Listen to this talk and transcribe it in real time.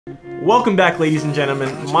Welcome back, ladies and gentlemen.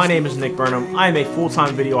 My name is Nick Burnham. I am a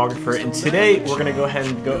full-time videographer, and today we're going to go ahead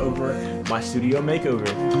and go over my studio makeover.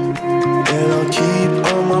 And I'll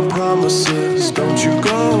keep all my promises. Don't you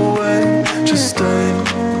go away. Just stay.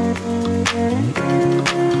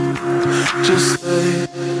 Just stay.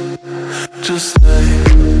 Just stay.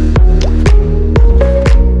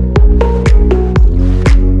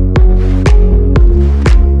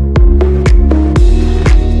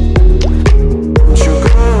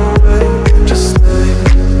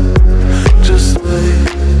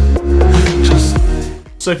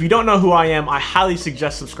 So if you don't know who I am, I highly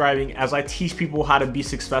suggest subscribing as I teach people how to be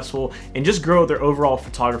successful and just grow their overall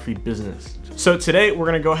photography business. So today we're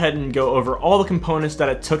going to go ahead and go over all the components that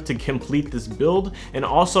it took to complete this build, and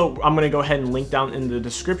also I'm going to go ahead and link down in the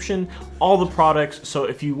description all the products, so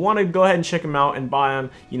if you want to go ahead and check them out and buy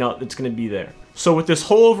them, you know, it's going to be there. So with this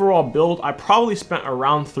whole overall build, I probably spent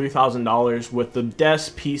around $3,000 with the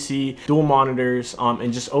desk, PC, dual monitors,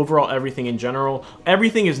 and just overall everything in general.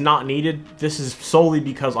 Everything is not needed. This is solely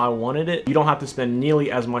because I wanted it. You don't have to spend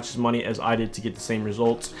nearly as much money as I did to get the same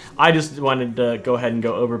results. I just wanted to go ahead and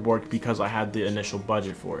go overboard because I had the initial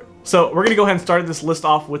budget for it. So we're gonna go ahead and start this list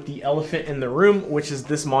off with the elephant in the room, which is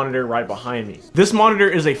this monitor right behind me. This monitor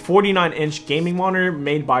is a 49-inch gaming monitor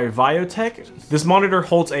made by Viotek. This monitor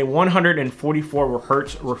holds a 144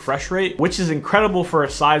 Hz refresh rate, which is incredible for a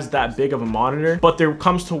size that big of a monitor, but there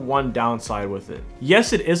comes to one downside with it.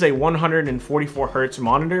 Yes, it is a 144 Hz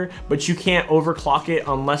monitor, but you can't overclock it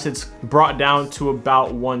unless it's brought down to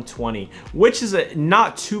about 120, which is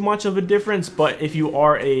not too much of a difference, but if you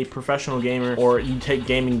are a professional gamer or you take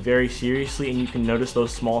gaming very seriously and you can notice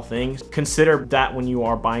those small things, consider that when you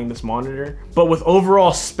are buying this monitor. But with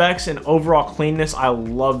overall specs and overall cleanness, I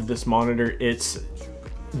love this monitor. It's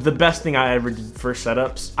the best thing I ever did for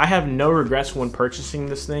setups. I have no regrets when purchasing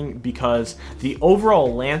this thing because the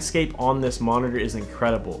overall landscape on this monitor is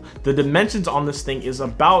incredible. The dimensions on this thing is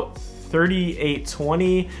about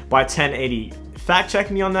 3820 by 1080. Fact check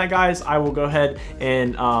me on that, guys. I will go ahead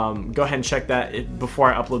and check that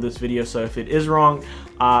before I upload this video, so if it is wrong,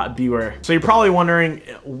 beware. So you're probably wondering,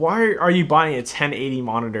 why are you buying a 1080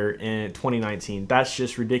 monitor in 2019? That's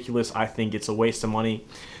just ridiculous. I think it's a waste of money.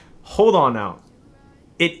 Hold on now.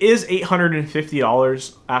 It is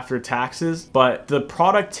 $850 after taxes, but the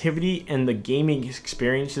productivity and the gaming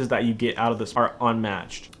experiences that you get out of this are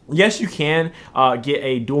unmatched. Yes, you can get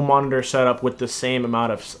a dual monitor setup with the same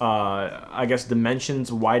amount of, I guess,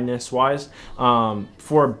 dimensions, wideness wise,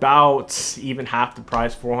 for about even half the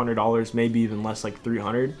price, $400, maybe even less, like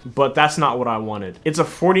 $300. But that's not what I wanted. It's a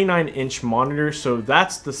 49-inch monitor, so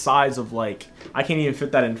that's the size of, like, I can't even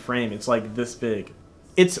fit that in frame. It's like this big.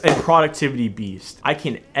 It's a productivity beast. I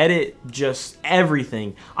can edit just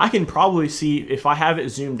everything. I can probably see, if I have it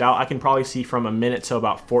zoomed out, I can probably see from a minute to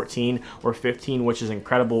about 14 or 15, which is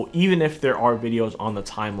incredible, even if there are videos on the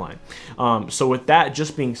timeline. So with that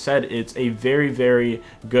just being said, it's a very, very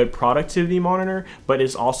good productivity monitor, but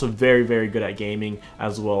it's also very, very good at gaming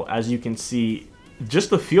as well. As you can see,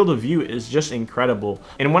 just the field of view is just incredible.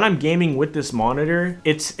 And when I'm gaming with this monitor,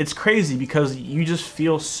 it's crazy because you just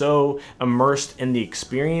feel so immersed in the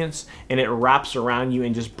experience, and it wraps around you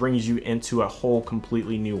and just brings you into a whole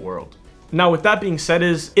completely new world. Now, with that being said,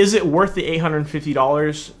 is it worth the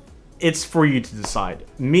 $850? It's for you to decide.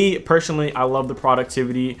 Me personally, I love the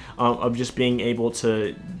productivity of just being able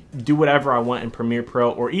to do whatever I want in Premiere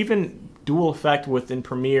Pro, or even dual effect within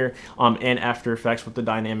Premiere and After Effects with the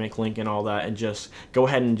dynamic link and all that, and just go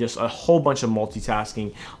ahead and just a whole bunch of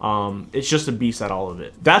multitasking. It's just a beast at all of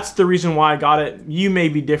it. That's the reason why I got it. You may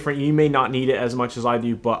be different, you may not need it as much as I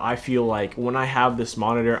do, but I feel like when I have this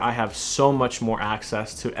monitor, I have so much more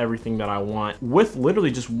access to everything that I want with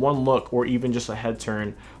literally just one look, or even just a head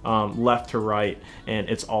turn left to right, and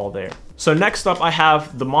it's all there. So next up, I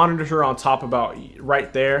have the monitor on top about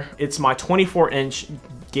right there. It's my 24-inch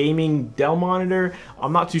gaming Dell monitor.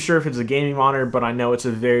 I'm not too sure if it's a gaming monitor, but I know it's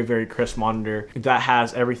a very, very crisp monitor that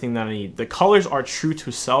has everything that I need. The colors are true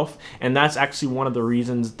to self, and that's actually one of the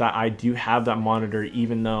reasons that I do have that monitor,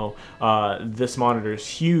 even though this monitor is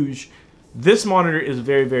huge. This monitor is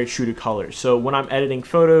very, very true to color. So when I'm editing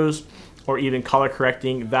photos or even color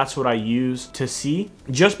correcting, that's what I use to see.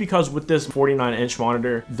 Just because with this 49-inch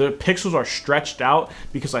monitor, the pixels are stretched out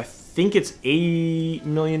because I think it's 80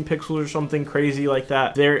 million pixels or something crazy like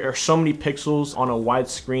that. There are so many pixels on a wide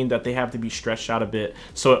screen that they have to be stretched out a bit,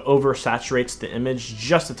 so it oversaturates the image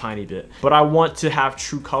just a tiny bit. But I want to have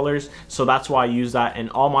true colors, so that's why I use that, and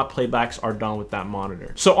all my playbacks are done with that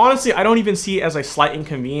monitor. So honestly, I don't even see it as a slight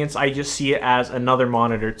inconvenience. I just see it as another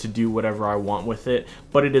monitor to do whatever I want with it,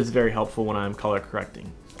 but it is very helpful when I'm color correcting.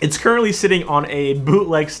 It's currently sitting on a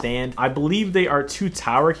bootleg stand. I believe they are 2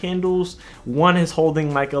 tower candles. One is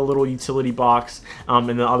holding like a little utility box, and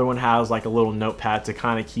the other one has like a little notepad to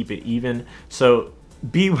kind of keep it even. So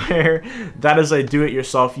beware, that is a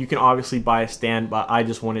do-it-yourself. You can obviously buy a stand, but I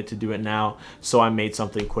just wanted to do it now, so I made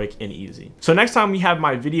something quick and easy. So next time we have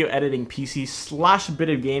my video editing PC / a bit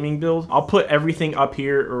of gaming build. I'll put everything up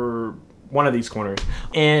here or one of these corners.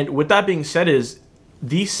 And with that being said, is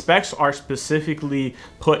these specs are specifically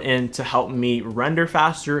put in to help me render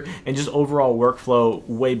faster and just overall workflow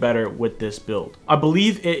way better with this build. I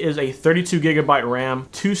believe it is a 32GB RAM,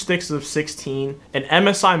 2 sticks of 16, an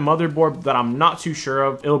MSI motherboard that I'm not too sure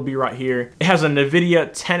of. It'll be right here. It has a NVIDIA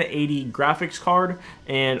 1080 graphics card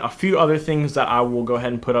and a few other things that I will go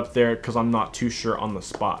ahead and put up there because I'm not too sure on the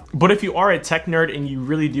spot. But if you are a tech nerd and you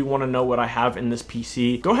really do want to know what I have in this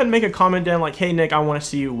PC, go ahead and make a comment down like, hey Nick, I want to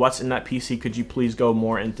see what's in that PC. Could you please go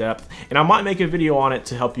more in depth? And I might make a video on it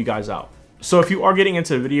to help you guys out. So if you are getting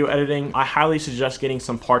into video editing, I highly suggest getting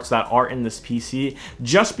some parts that are in this PC,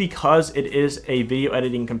 just because it is a video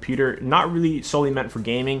editing computer, not really solely meant for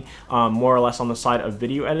gaming, more or less on the side of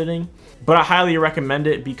video editing. But I highly recommend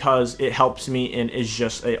it because it helps me and is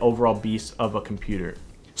just an overall beast of a computer.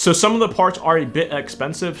 So some of the parts are a bit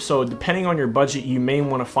expensive, so depending on your budget, you may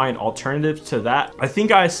want to find alternatives to that. I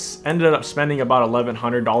think I ended up spending about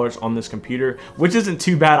 $1,100 on this computer, which isn't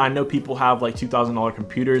too bad. I know people have like $2,000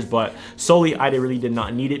 computers, but solely I really did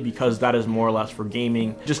not need it because that is more or less for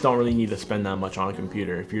gaming. Just don't really need to spend that much on a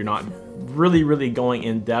computer if you're not really going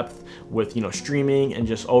in depth with, you know, streaming and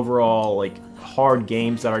just overall like hard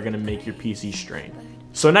games that are going to make your PC strain.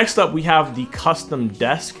 So next up we have the custom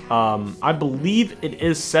desk. I believe it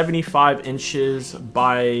is 75 inches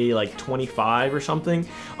by like 25 or something.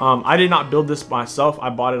 I did not build this myself. I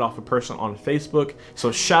bought it off a person on Facebook.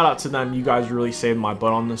 So shout out to them. You guys really saved my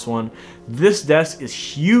butt on this one. This desk is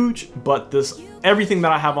huge, but everything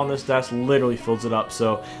that I have on this desk literally fills it up.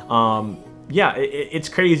 So yeah, it's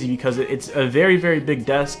crazy because it's a very big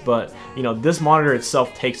desk, but you know, this monitor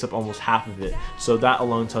itself takes up almost half of it. So that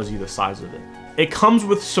alone tells you the size of it. It comes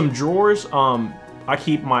with some drawers. I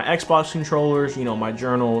keep my Xbox controllers, you know, my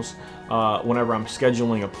journals, whenever I'm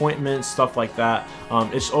scheduling appointments, stuff like that.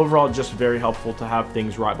 It's overall just very helpful to have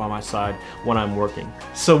things right by my side when I'm working.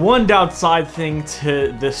 So one downside thing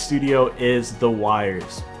to this studio is the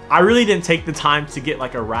wires. I really didn't take the time to get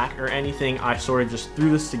like a rack or anything. I sort of just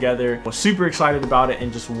threw this together, was super excited about it,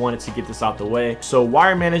 and just wanted to get this out the way. So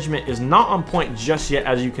wire management is not on point just yet,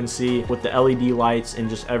 as you can see with the LED lights and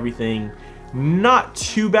just everything. Not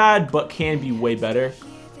too bad, but can be way better.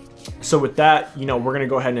 So with that, you know, we're gonna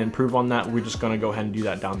go ahead and improve on that. We're just gonna go ahead and do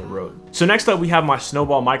that down the road. So next up we have my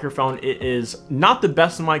Snowball microphone. It is not the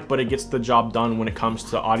best mic, but it gets the job done when it comes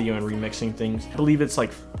to audio and remixing things. I believe it's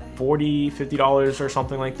like $50 or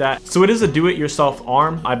something like that. So it is a do-it-yourself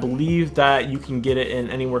arm. I believe that you can get it in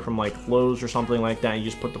anywhere from like Lowe's or something like that, and you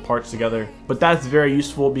just put the parts together. But that's very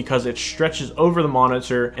useful because it stretches over the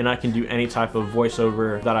monitor and I can do any type of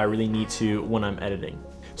voiceover that I really need to when I'm editing.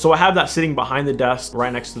 So I have that sitting behind the desk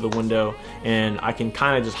right next to the window, and I can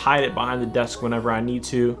kind of just hide it behind the desk whenever I need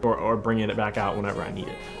to, or bring it back out whenever I need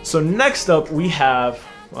it. So next up we have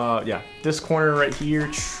yeah, this corner right here.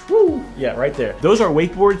 Woo, yeah, right there. Those are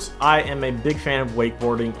wakeboards. I am a big fan of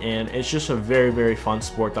wakeboarding, and it's just a very fun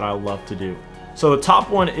sport that I love to do. So the top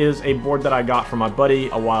one is a board that I got from my buddy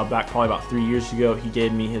a while back, probably about 3 years ago. He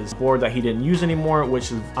gave me his board that he didn't use anymore,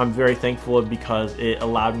 which I'm very thankful of because it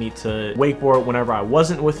allowed me to wakeboard whenever I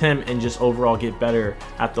wasn't with him and just overall get better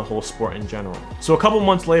at the whole sport in general. So a couple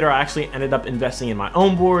months later, I actually ended up investing in my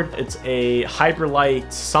own board. It's a Hyperlight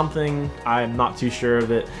something. I'm not too sure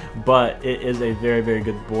of it, but it is a very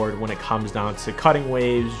good board when it comes down to cutting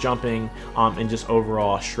waves, jumping, and just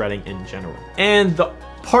overall shredding in general. And the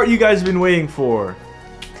part you guys have been waiting for.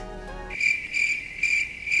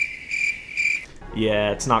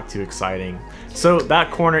 Yeah, it's not too exciting. So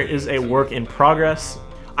that corner is a work in progress.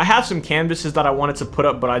 I have some canvases that I wanted to put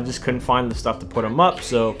up, but I just couldn't find the stuff to put them up,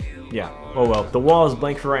 so yeah, oh well. The wall is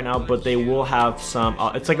blank for right now, but they will have some,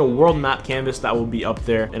 it's like a world map canvas that will be up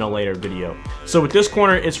there in a later video. So with this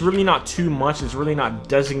corner, it's really not too much. It's really not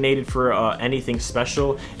designated for anything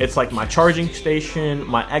special. It's like my charging station,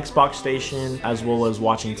 my Xbox station, as well as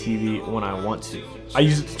watching TV when I want to. I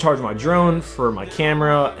use it to charge my drone, for my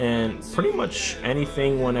camera, and pretty much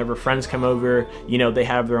anything whenever friends come over. You know, they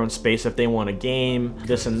have their own space if they want a game,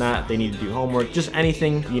 this and that, they need to do homework, just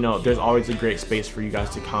anything, you know, there's always a great space for you guys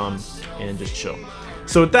to come and just chill.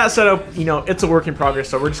 So with that setup, you know, it's a work in progress,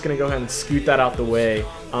 so we're just gonna go ahead and scoot that out the way.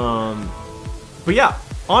 But yeah,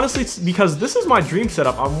 honestly, it's because this is my dream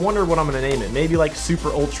setup. I'm wondering what I'm gonna name it. Maybe like Super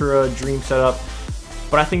Ultra Dream Setup.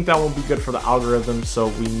 but I think that won't be good for the algorithm, so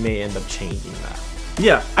we may end up changing that.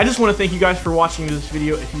 Yeah, I just want to thank you guys for watching this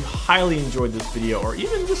video. If you highly enjoyed this video, or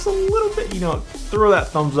even just a little bit, throw that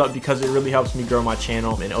thumbs up, because it really helps me grow my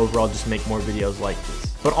channel and overall just make more videos like this.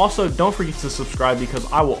 But also don't forget to subscribe, because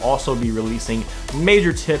I will also be releasing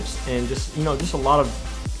major tips and just a lot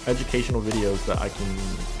of educational videos that I can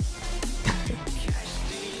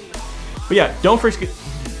but yeah, don't forget.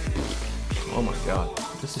 Oh my god,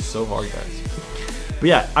 this is so hard, guys. But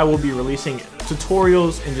yeah, I will be releasing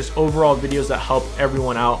tutorials and just overall videos that help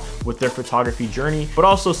everyone out with their photography journey, but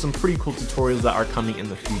also some pretty cool tutorials that are coming in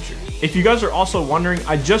the future. If you guys are also wondering,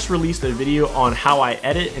 I just released a video on how I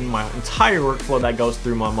edit and my entire workflow that goes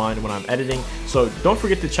through my mind when I'm editing. So don't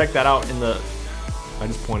forget to check that out in the I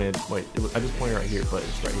just pointed right here, but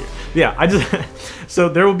it's right here. Yeah, so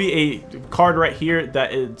there will be a card right here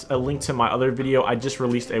that is a link to my other video. I just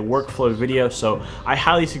released a workflow video, so I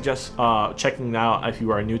highly suggest checking that out if you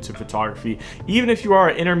are new to photography. Even if you are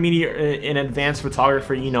an intermediate and advanced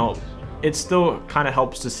photographer, it still kind of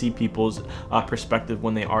helps to see people's perspective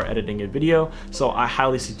when they are editing a video. So I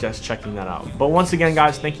highly suggest checking that out. But once again,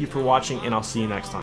 guys, thank you for watching, and I'll see you next time.